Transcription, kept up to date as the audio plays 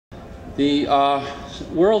The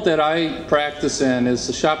world that I practice in is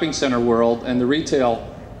the shopping center world and the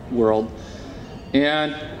retail world.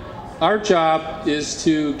 And our job is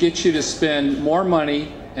to get you to spend more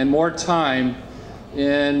money and more time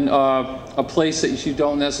in a place that you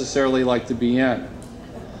don't necessarily like to be in.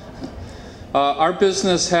 Our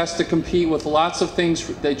business has to compete with lots of things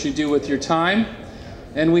that you do with your time,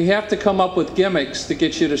 and we have to come up with gimmicks to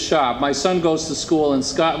get you to shop. My son goes to school in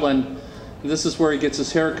Scotland. This is where he gets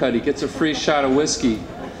his haircut. He gets a free shot of whiskey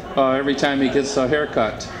every time he gets a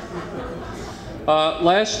haircut.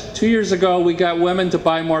 2 years ago, we got women to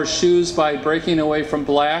buy more shoes by breaking away from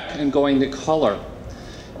black and going to color.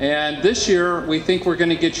 And this year, we think we're going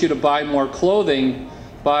to get you to buy more clothing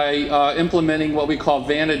by implementing what we call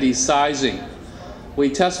vanity sizing. We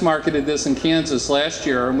test marketed this in Kansas last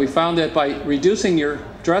year, and we found that by reducing your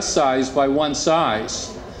dress size by one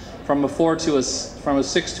size, from a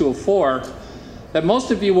 6 to a 4, that most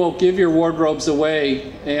of you will give your wardrobes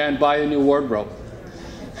away and buy a new wardrobe.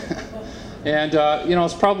 And you know,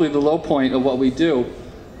 it's probably the low point of what we do,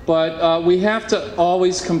 but we have to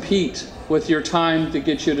always compete with your time to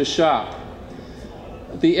get you to shop.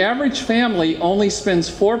 The average family only spends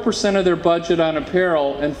 4% of their budget on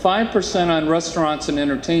apparel and 5% on restaurants and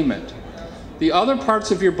entertainment. The other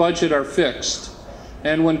parts of your budget are fixed.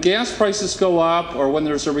 And when gas prices go up, or when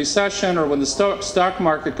there's a recession, or when the stock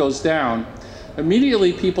market goes down,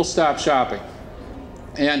 immediately people stop shopping.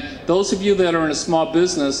 And those of you that are in a small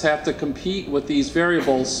business have to compete with these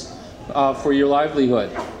variables for your livelihood.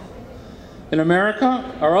 In America,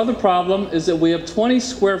 our other problem is that we have 20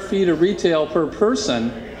 square feet of retail per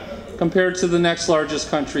person compared to the next largest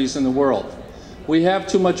countries in the world. We have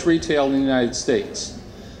too much retail in the United States.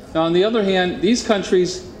 Now, on the other hand, these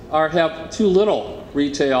countries have too little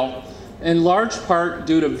retail, in large part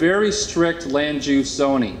due to very strict land use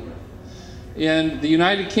zoning. In the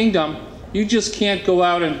United Kingdom, you just can't go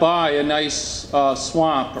out and buy a nice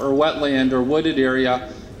swamp or wetland or wooded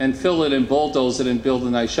area and fill it and bulldoze it and build a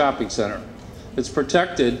nice shopping center. It's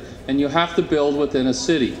protected, and you have to build within a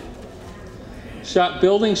city.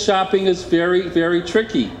 Building shopping is very, very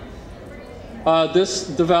tricky. This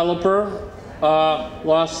developer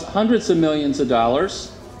lost hundreds of millions of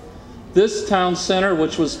dollars. This town center,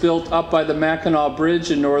 which was built up by the Mackinac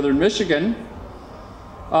Bridge in northern Michigan,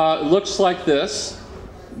 looks like this.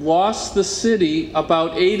 Lost the city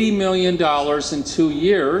about $80 million in 2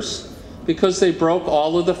 years because they broke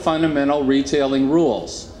all of the fundamental retailing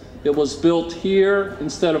rules. It was built here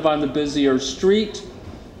instead of on the busier street.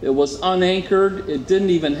 It was unanchored. It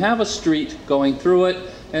didn't even have a street going through it.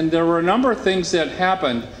 And there were a number of things that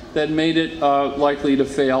happened that made it likely to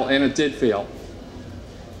fail, and it did fail.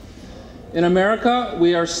 In America,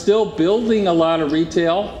 we are still building a lot of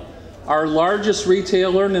retail. Our largest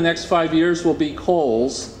retailer in the next 5 years will be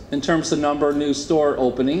Kohl's in terms of number of new store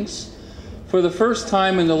openings. For the first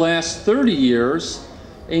time in the last 30 years,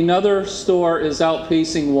 another store is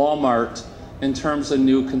outpacing Walmart in terms of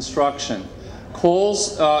new construction.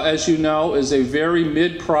 Kohl's, as you know, is a very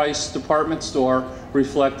mid-priced department store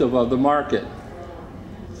reflective of the market.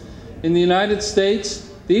 In the United States,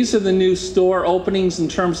 these are the new store openings in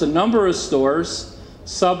terms of number of stores.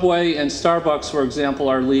 Subway and Starbucks, for example,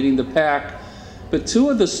 are leading the pack, but 2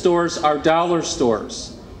 of the stores are dollar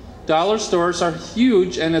stores. Dollar stores are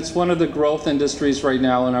huge, and it's one of the growth industries right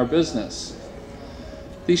now in our business.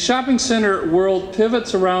 The shopping center world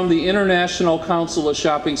pivots around the International Council of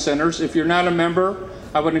Shopping Centers. If you're not a member,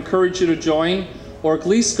 I would encourage you to join, or at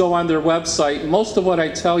least go on their website. Most of what I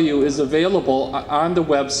tell you is available on the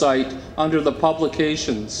website under the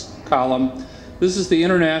publications column. This is the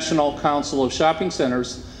International Council of Shopping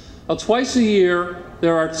Centers. Twice a year,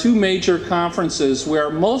 there are 2 major conferences where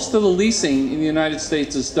most of the leasing in the United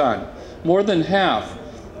States is done. More than half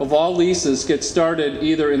of all leases get started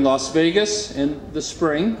either in Las Vegas in the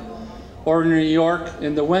spring or in New York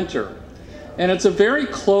in the winter. And it's a very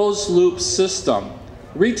closed-loop system.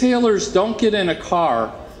 Retailers don't get in a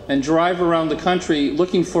car and drive around the country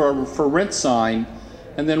looking for a for rent sign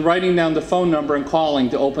and then writing down the phone number and calling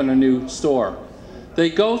to open a new store. They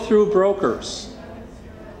go through brokers.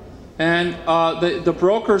 And the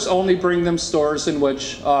brokers only bring them stores in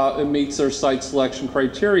which it meets their site selection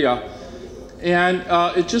criteria. And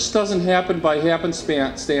it just doesn't happen by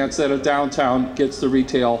happenstance that a downtown gets the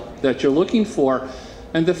retail that you're looking for.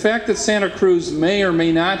 And the fact that Santa Cruz may or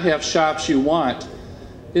may not have shops you want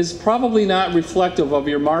is probably not reflective of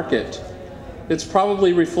your market. It's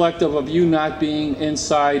probably reflective of you not being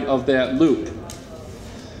inside of that loop.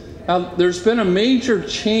 Now, there's been a major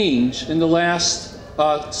change in the last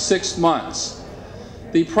 6 months.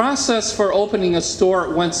 The process for opening a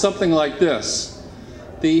store went something like this.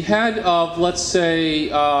 the head of, let's say,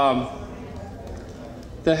 a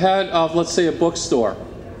bookstore.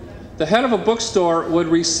 The head of a bookstore would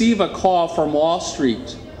receive a call from Wall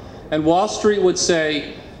Street, and Wall Street would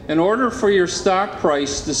say, in order for your stock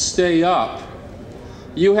price to stay up,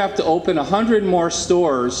 you have to open 100 more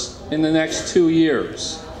stores in the next 2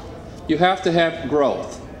 years. You have to have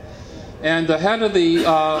growth. And the head of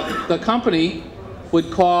the company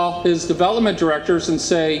would call his development directors and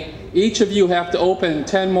say, each of you have to open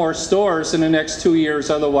 10 more stores in the next 2 years,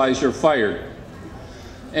 otherwise you're fired.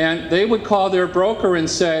 And they would call their broker and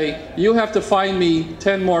say, you have to find me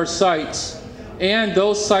 10 more sites, and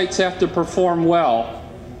those sites have to perform well,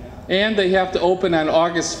 and they have to open on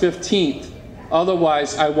August 15th.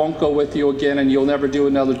 Otherwise, I won't go with you again, and you'll never do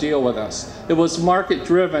another deal with us. It was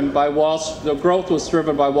market-driven by the growth was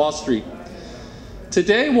driven by Wall Street.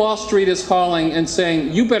 Today, Wall Street is calling and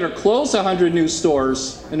saying, you better close 100 new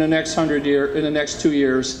stores in the next 2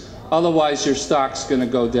 years, otherwise your stock's going to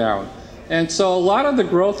go down. And so a lot of the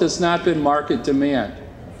growth has not been market demand.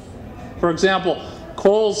 For example,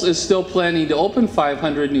 Kohl's is still planning to open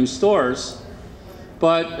 500 new stores,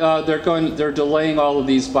 but they're delaying all of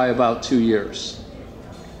these by about 2 years.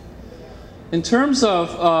 In terms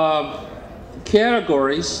of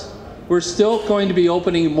categories, we're still going to be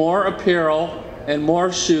opening more apparel and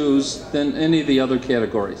more shoes than any of the other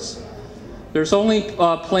categories. There's only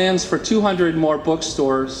plans for 200 more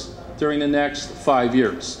bookstores during the next 5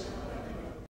 years.